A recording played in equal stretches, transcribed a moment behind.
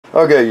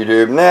Okay,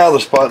 YouTube, now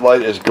the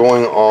spotlight is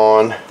going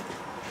on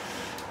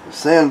the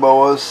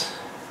Sandboas.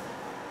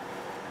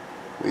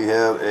 We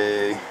have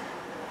a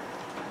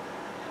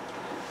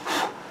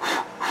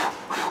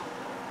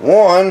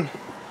one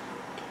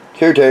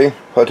cutie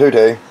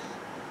patootie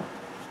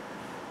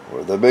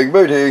with a big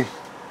booty,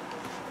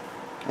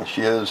 and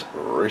she has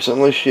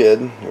recently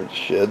shed. Here's the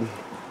shed,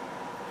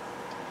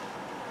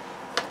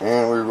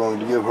 and we're going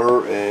to give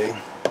her a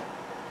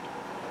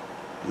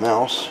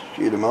mouse.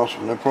 She ate a mouse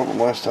with no problem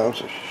last time,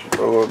 so she should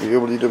probably be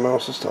able to eat a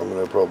mouse this time with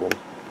no problem.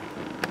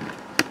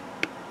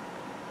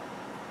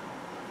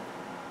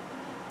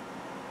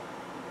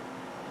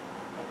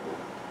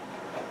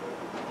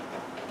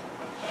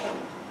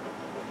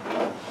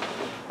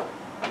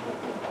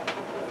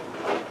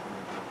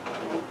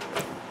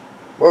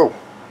 Whoa!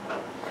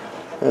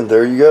 And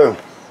there you go.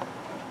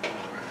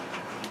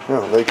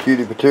 Now, that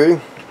cutie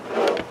patootie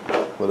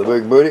with a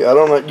big booty. I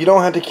don't know. You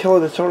don't have to kill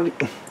it. It's already.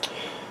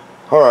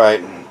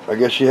 Alright, I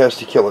guess she has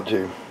to kill it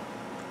too.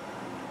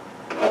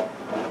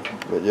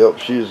 But yep,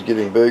 she is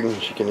getting big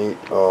and she can eat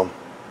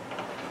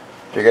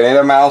she can eat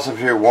a mouse if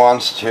she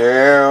wants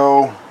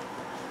to.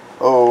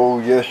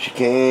 Oh yes she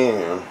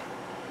can.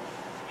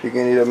 She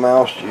can eat a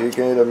mouse, she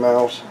can eat a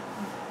mouse.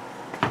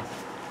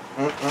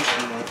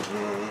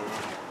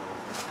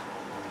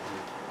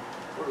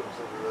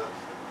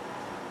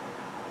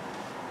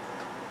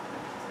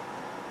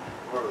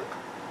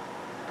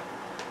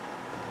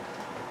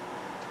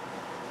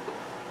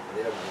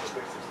 Yeah, I'm gonna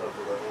fix some stuff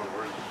with that one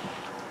word.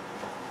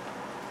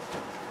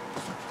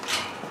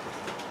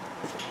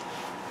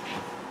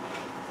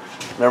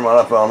 Never mind,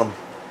 I found them.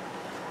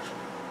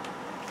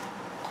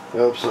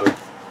 Yep, so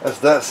that's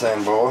that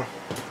Sandboa.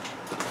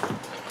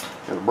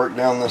 Gotta break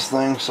down this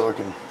thing so I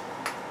can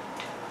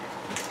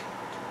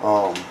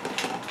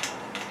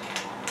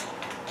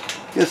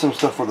get some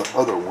stuff for the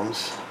other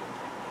ones.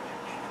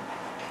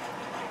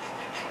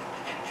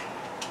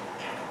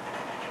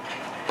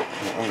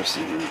 Let me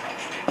see here.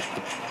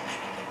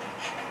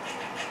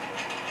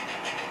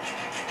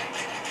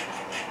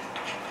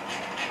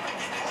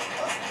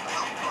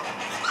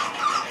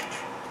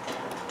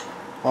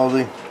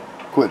 Ozzy,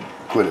 quit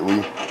it, will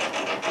you?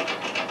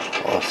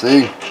 Oh,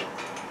 see?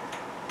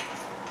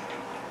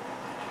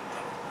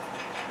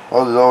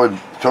 Ozzy's always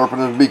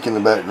sharpening his beak in the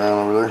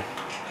background over there.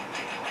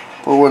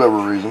 For whatever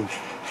reason.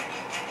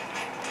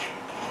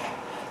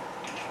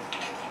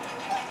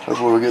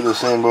 Hopefully we get this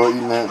Sandboa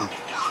eating that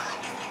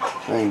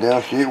thing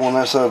down. She ate one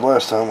that size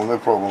last time with no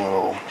problem at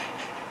all.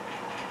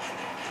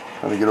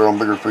 Trying to get her on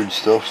bigger food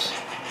stuffs.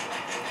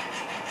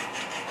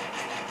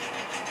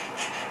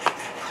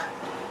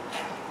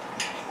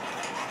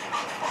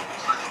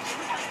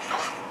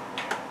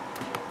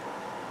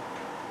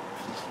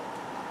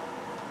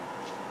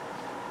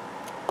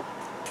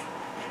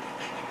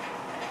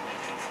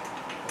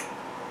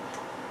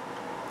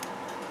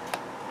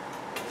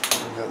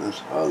 Got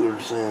this other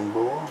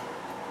Sandboa.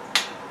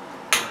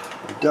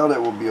 I doubt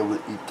it will be able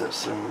to eat that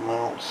same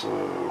amount, so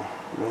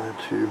I'm going to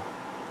have to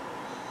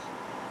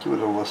give it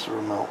a lesser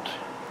amount.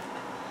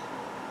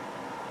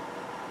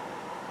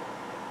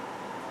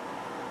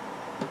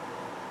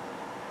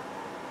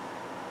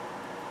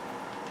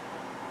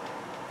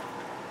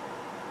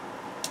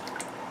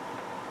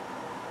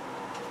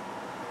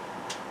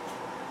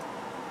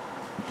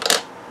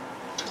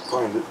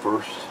 Find it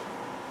first,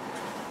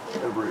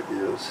 whatever it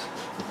is.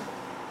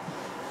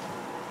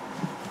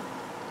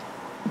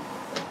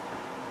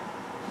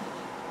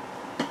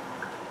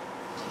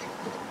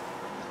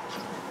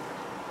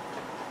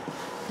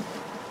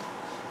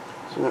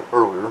 Seen it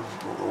earlier, I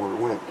don't know where it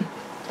went.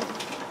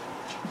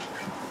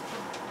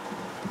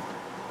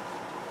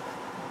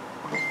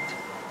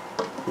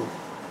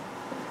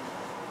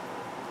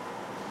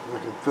 I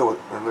can feel it.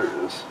 Oh, there it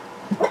is.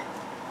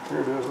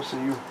 There it is. I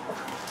see you.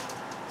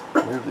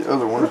 Here's the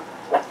other one.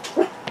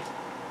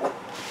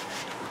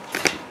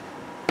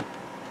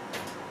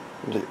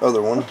 Here's the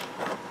other one.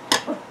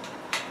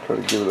 Try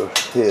to give it a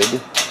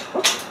head.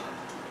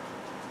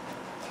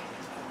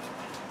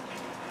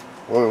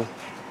 Whoa.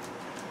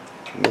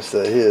 Missed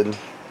that head.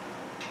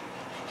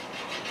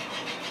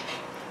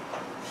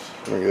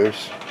 There it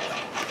goes.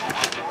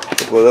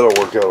 Hopefully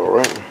that'll work out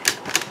alright.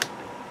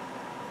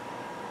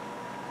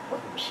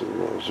 So we're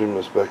going to zoom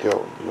this back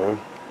out. No.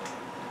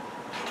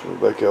 Zoom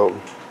it back out.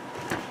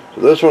 So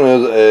this one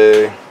is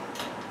a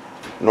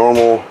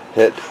normal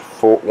het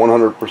for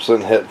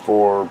 100% het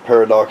for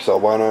Paradox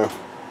albino.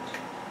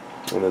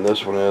 And then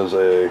this one is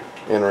a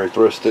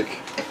anerythristic.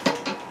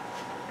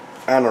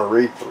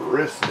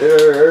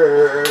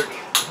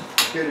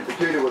 Cutie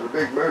patootie with a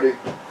big booty.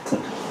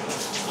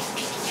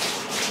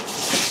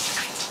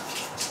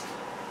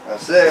 I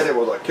said it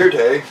was a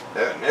cutie,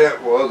 and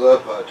it was a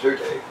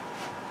patootie.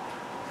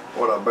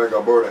 What a big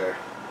a booty.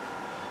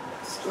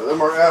 So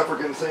them are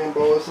African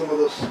Sandboas, some of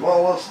the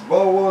smallest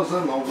boas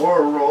in the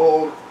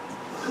world.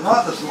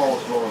 Not the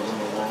smallest boas in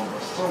the world,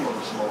 but some of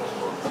the smallest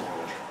boas in the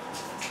world.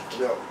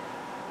 Yep.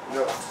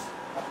 Yep.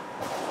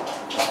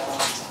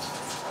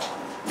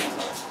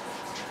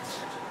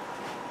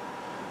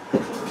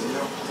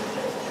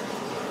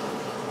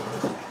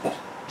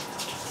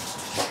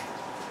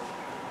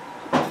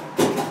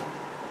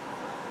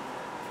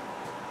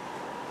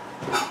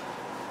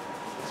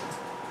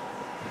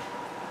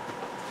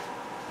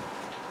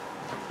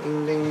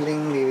 Ding, ding,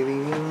 ding, ding,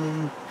 ding,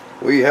 ding.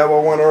 We have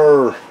a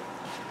winner.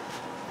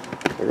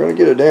 They're gonna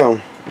get it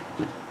down.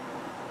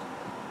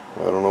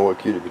 I don't know what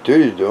Cutie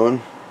Patooty's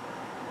doing.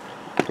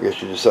 I guess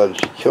she decided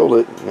she killed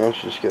it. Now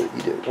she's just gotta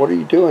eat it. What are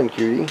you doing,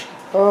 Cutie?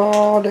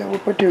 Oh, that was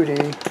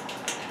Patooty.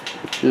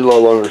 She's a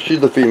lot longer. She's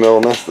the female,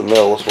 and that's the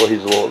male. That's why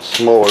he's a little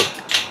smaller.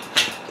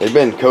 They've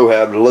been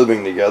cohabited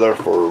living together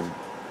for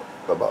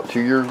about 2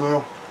 years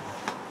now.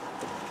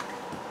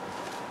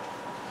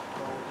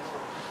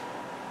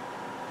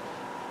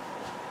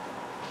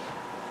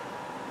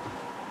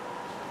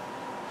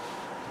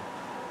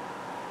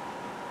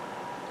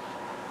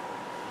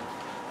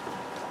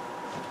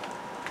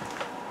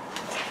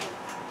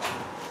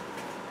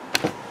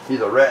 He's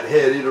a rat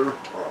head eater,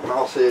 or a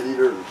mouse head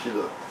eater, and she's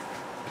a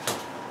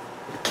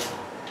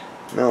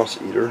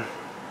mouse eater.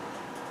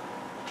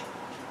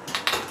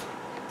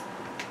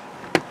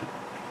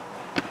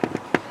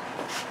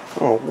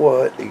 Oh,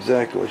 what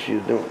exactly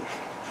she's doing?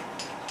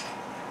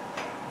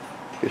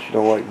 Guess you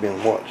don't like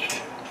being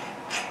watched.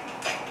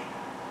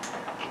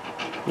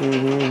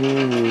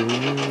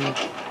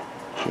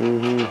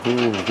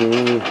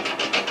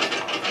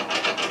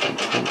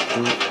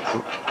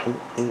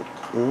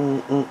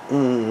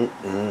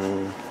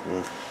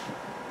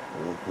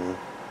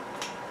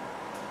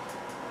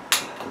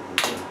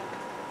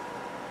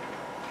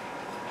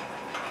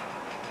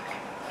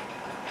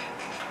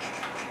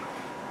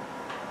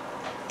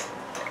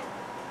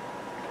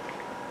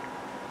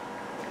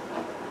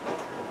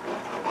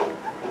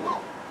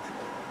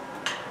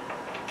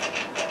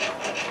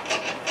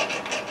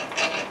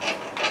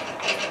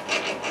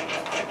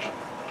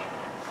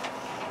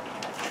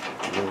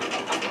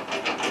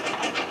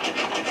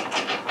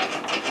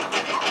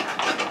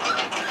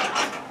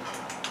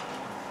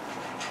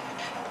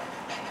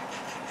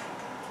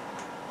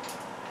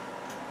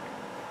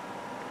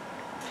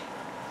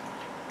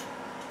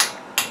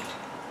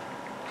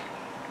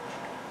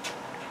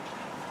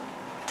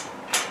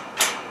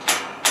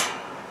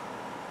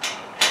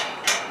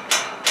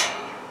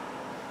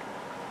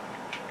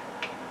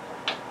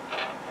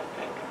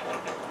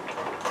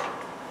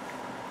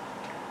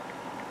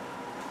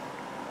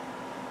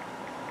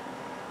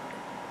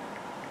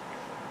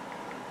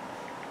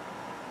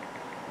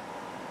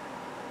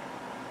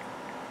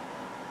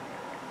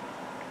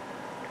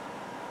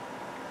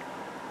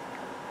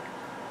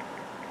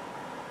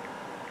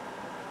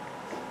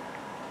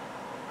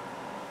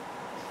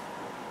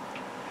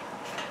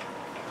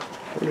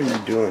 What are you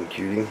doing,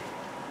 Cutie?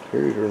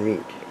 Here's your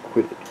meat.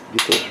 Quit it.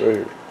 Get this right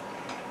here.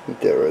 Eat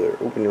that right there.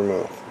 Open your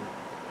mouth.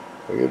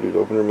 All you gotta do is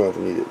open your mouth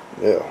and eat it.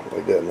 Yeah,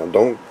 like that. Now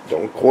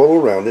don't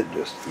coil around it.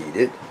 Just eat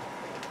it.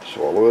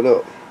 Swallow it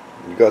up.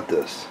 You got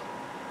this.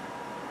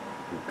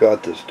 You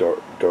got this,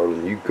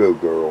 darling. You go,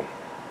 girl.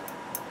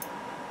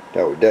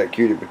 Now with that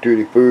Cutie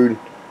Patooty food,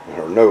 let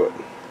her know it.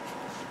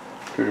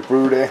 Tutti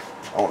frutti,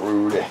 Aunt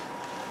Rudy.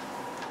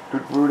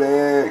 Tutti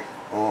frutti,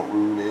 Aunt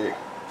Rudy.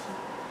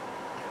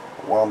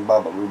 Wam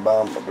ba ba boo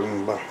bam ba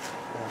boom ba.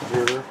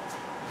 Here.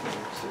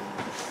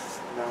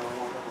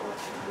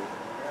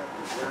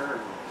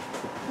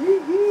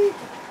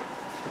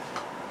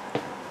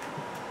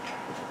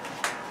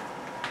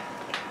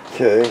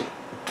 Okay,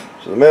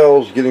 so the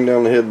male's getting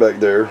down the head back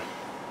there.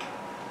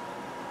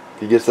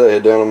 If he gets that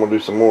head down, I'm gonna do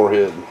some more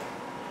head.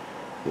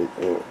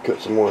 Cut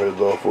some more heads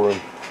off for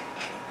him.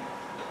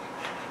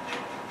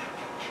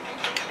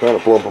 Trying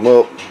to plump them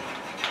up.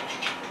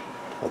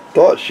 I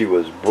thought she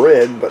was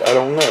bred, but I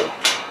don't know.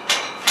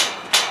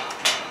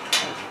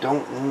 I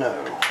don't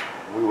know.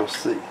 We will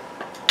see.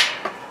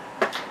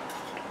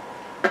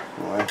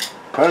 Anyway,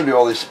 trying to do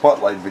all these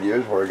spotlight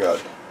videos where I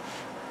got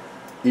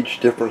each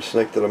different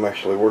snake that I'm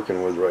actually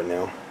working with right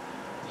now,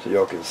 so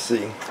y'all can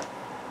see.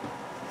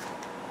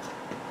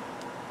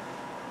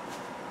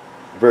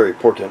 Very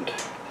important.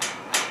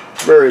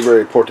 Very,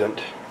 very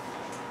important.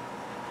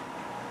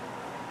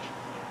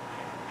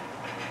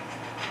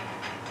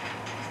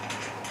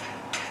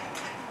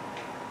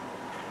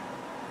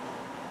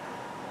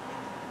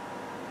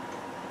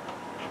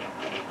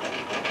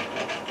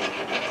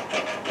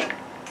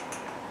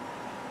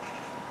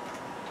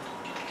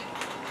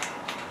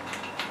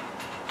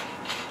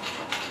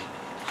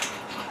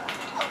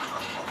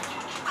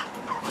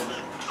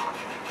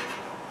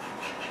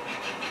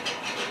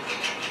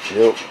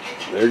 Yep,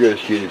 there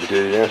goes Cutie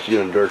Patooty. Now she's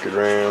gonna dirk it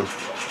around,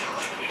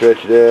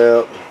 stretch it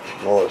out,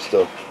 and all that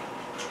stuff.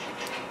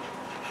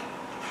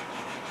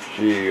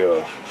 She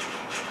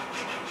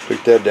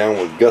took that down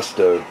with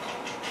gusto.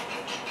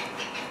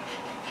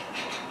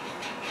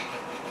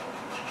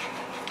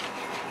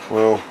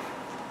 Well,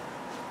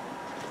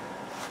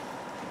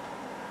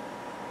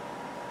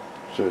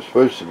 so it's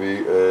supposed to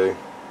be a.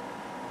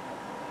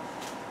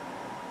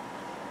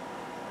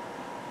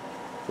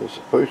 It's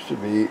supposed to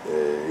be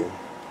a.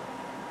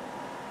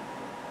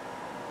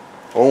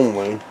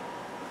 Only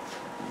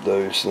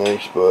those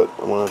snakes, but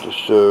I'm gonna have to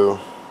show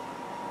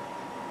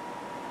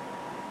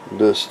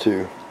this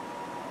too,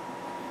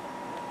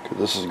 because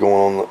this is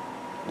going on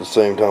the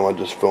same time I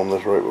just filmed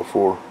this right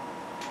before.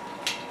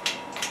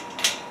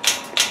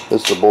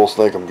 This is the bull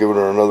snake. I'm giving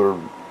her another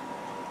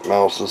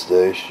mouse this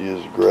day. She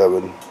is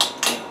gravid.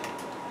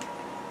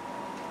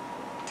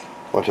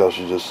 Watch how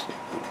she's just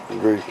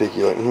very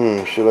picky,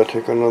 like, should I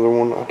take another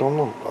one? I don't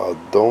know. I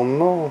don't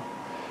know.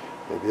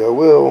 Maybe I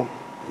will.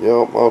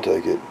 Yep, I'll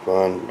take it.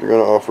 Fine. You're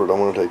going to offer it. I'm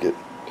going to take it.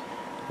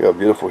 Look how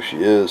beautiful she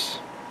is.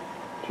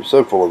 She's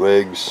so full of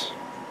eggs.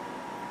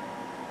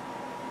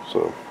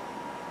 So,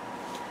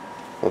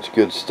 that's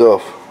good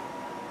stuff.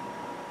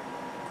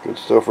 Good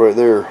stuff right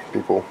there,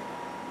 people.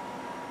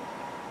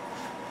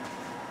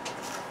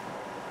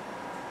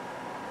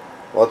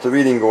 Lots of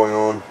eating going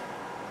on.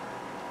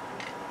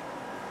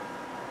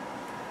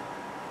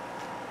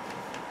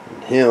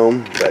 And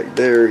him, back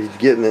there, he's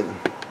getting it.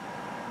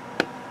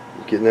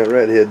 He's getting that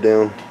rat head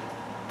down.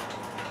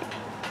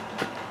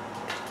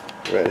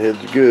 Rat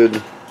head's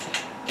good.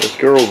 This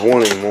girl's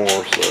wanting more,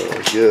 so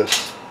I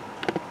guess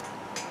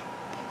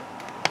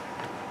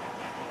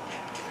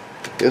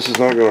it's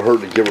not going to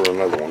hurt to give her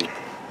another one.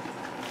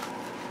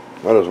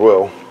 Might as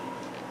well.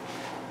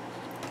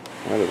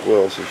 Might as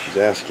well, since she's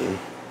asking.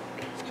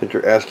 Since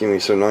you're asking me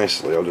so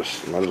nicely, I'll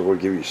just might as well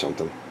give you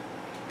something.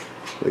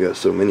 I got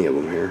so many of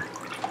them here.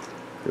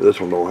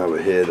 This one don't have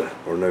a head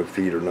or no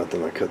feet or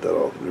nothing. I cut that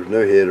off. There's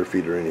no head or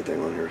feet or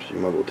anything on here, so you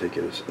might as well take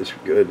it. It's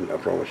good, I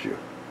promise you.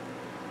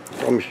 I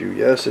promise you,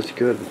 yes, it's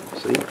good.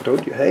 See, I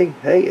told you, hey,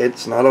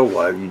 it's not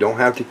alive. You don't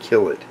have to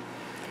kill it.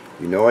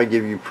 You know I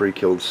give you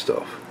pre-killed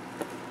stuff.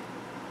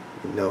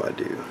 You know I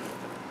do.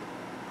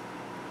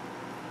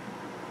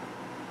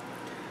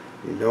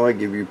 You know I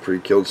give you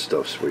pre-killed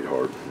stuff,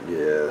 sweetheart.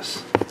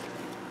 Yes.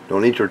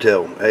 Don't eat your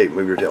tail. Hey,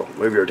 move your tail.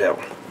 Move your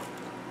tail.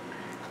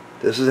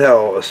 This is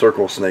how a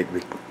circle snake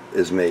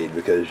is made,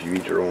 because you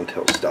eat your own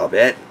tail. Stop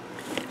it.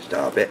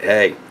 Stop it.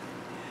 Hey.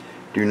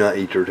 Do not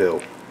eat your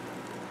tail.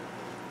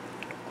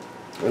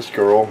 This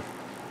girl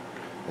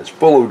is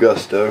full of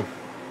gusto.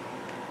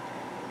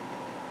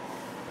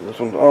 This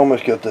one's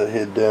almost got that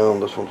head down.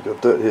 This one's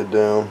got that head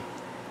down.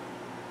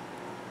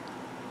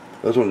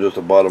 This one's just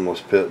a bottomless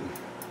pit.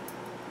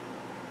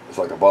 It's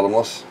like a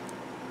bottomless,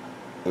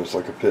 and it's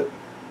like a pit.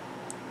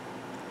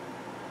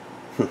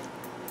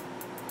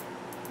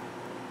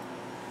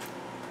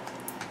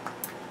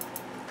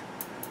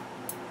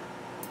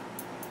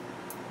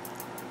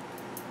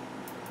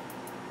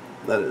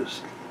 That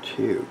is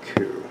too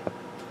cool.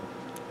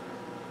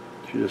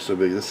 She's just so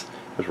big. This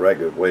rat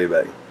goes way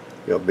back. Look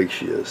how big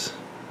she is.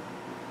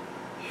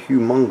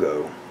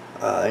 Humongo.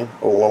 I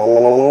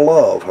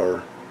love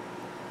her.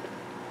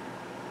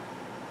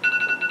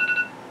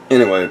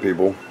 Anyway,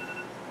 people.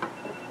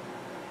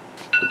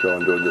 Hope y'all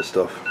enjoyed this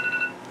stuff.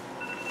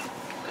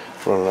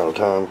 Running out of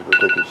time because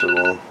we're taking so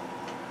long.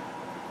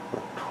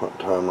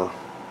 Timer.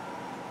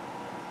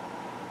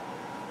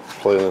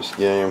 Playing this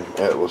game,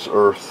 Atlas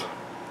Earth.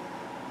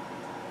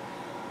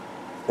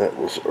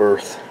 Atlas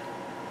Earth.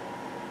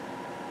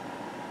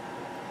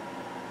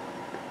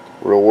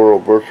 Real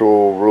world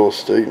virtual real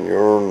estate, and you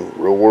earn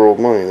real world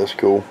money. That's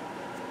cool.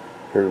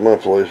 Here's my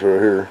place right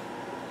here.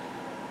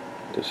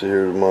 This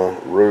here's my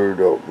road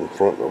out in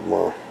front of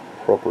my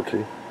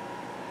property.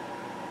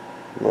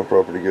 My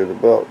property goes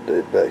about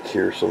dead back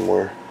here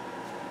somewhere.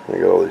 I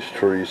got all these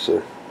trees, so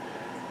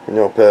when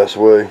y'all pass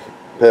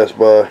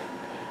by,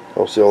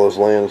 y'all see all this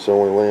land. It's the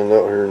only land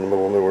out here in the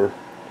middle of nowhere.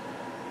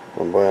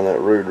 I'm buying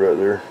that road right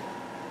there.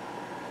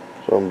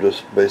 So I'm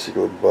just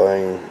basically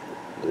buying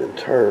the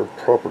entire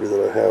property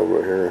that I have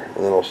right here,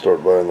 and then I'll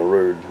start buying the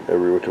road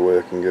every which way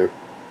I can go.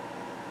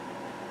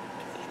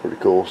 It's pretty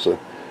cool. So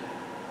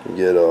you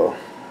get a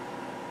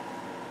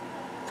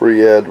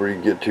free ad where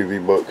you get 2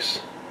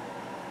 V-Bucks.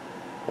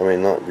 I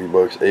mean, not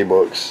V-Bucks,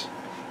 A-Bucks.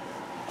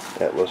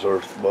 Atlas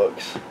Earth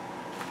bucks.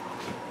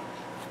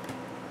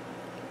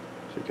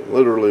 So you can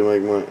literally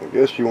make money. I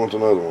guess she wants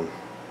another one.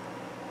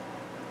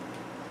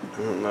 I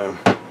don't know.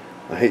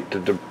 I hate to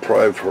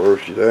deprive her.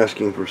 She's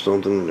asking for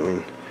something. I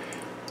mean,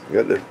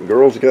 the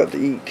girls got to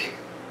eat.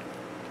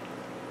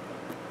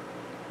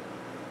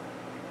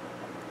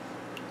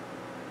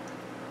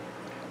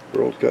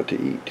 Girls got to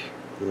eat.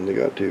 I mean, they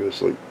got to. It's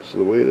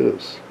the way it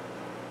is.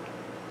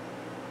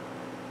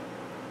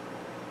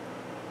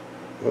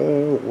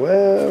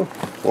 Well,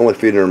 I'm only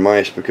feeding her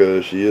mice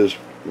because she is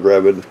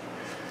gravid.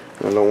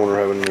 I don't want her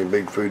having any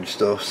big food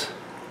stuffs.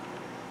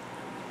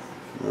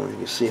 Well, you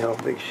can see how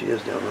big she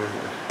is down there.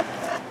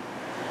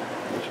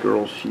 This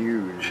girl's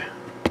huge.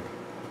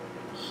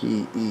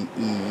 Huge.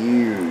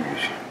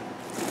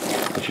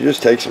 And she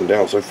just takes them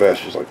down so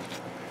fast. She's like,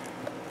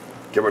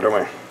 give it to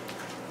me.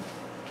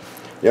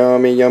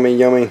 Yummy, yummy,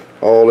 yummy,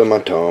 all in my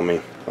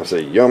tummy. I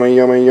say, yummy,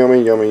 yummy,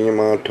 yummy, yummy in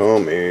my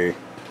tummy.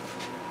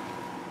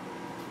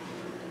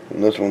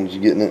 And this one's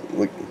getting it.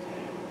 Like,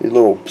 these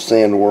little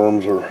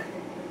sandworms are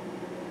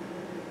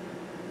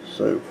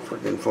so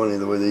freaking funny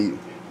the way they eat.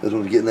 This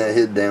one's getting that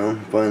head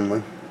down,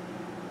 finally.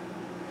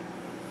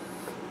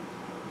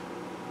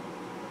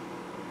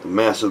 It's a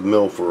massive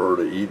meal for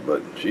her to eat,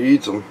 but she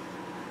eats them.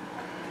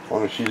 As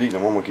long as she's eating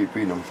them, I'm gonna keep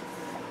feeding them.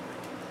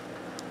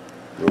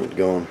 Oh, it's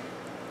gone.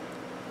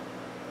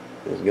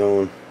 It's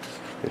gone.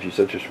 And she's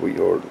such a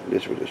sweetheart.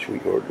 This was a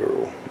sweetheart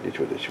girl. This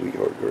was a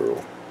sweetheart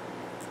girl.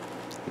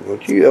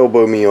 Don't you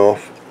elbow me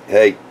off.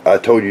 Hey, I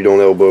told you don't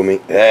elbow me.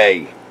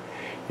 Hey.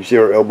 You see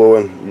her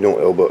elbowing? You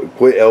don't elbow.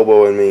 Quit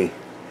elbowing me.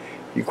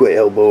 You quit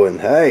elbowing.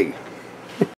 Hey.